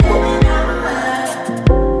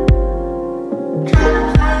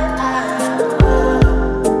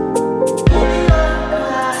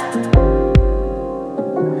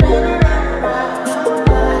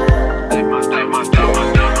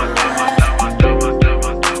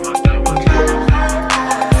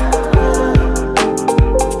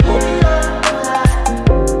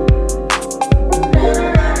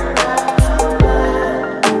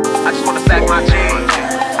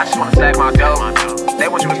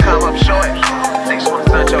come up short. They just wanna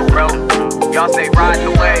stunt your growth. Y'all stay riding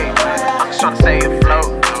the wave. I'm just tryna stay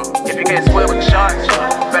afloat. If you can't swim with the sharks,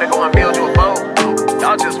 better go and build you a boat.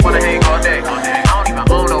 Y'all just wanna hang all day. I don't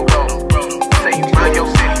even own no boat. Say you run your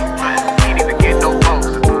city, you ain't even get no votes.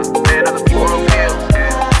 Man, other people on pills,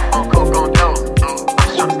 on coke, on dope. I'm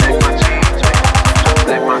just tryna stack my cheese, tryna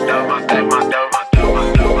stack my dough, stack my dough.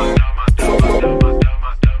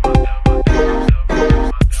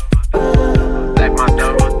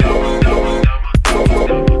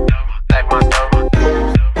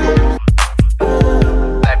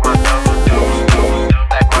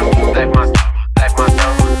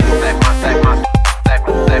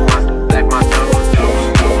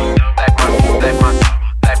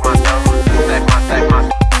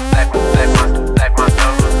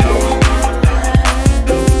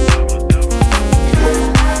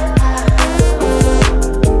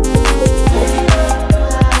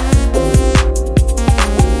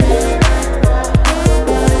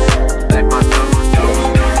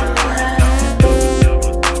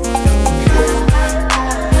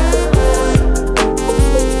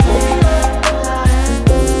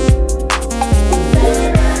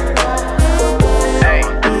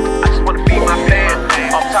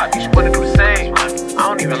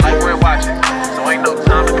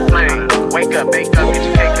 Bake up, get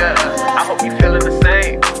your cake up. I hope you feeling the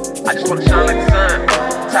same. I just wanna shine like the sun.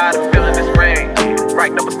 Tired of feeling this rain.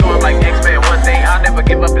 Writing up a storm like X-Men. One thing I'll never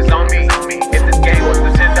give up is on me. If this game was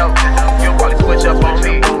Nintendo, you'll probably switch up on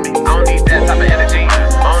me. I don't need that type of energy.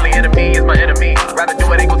 My only enemy is my enemy. Rather do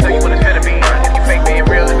it, ain't go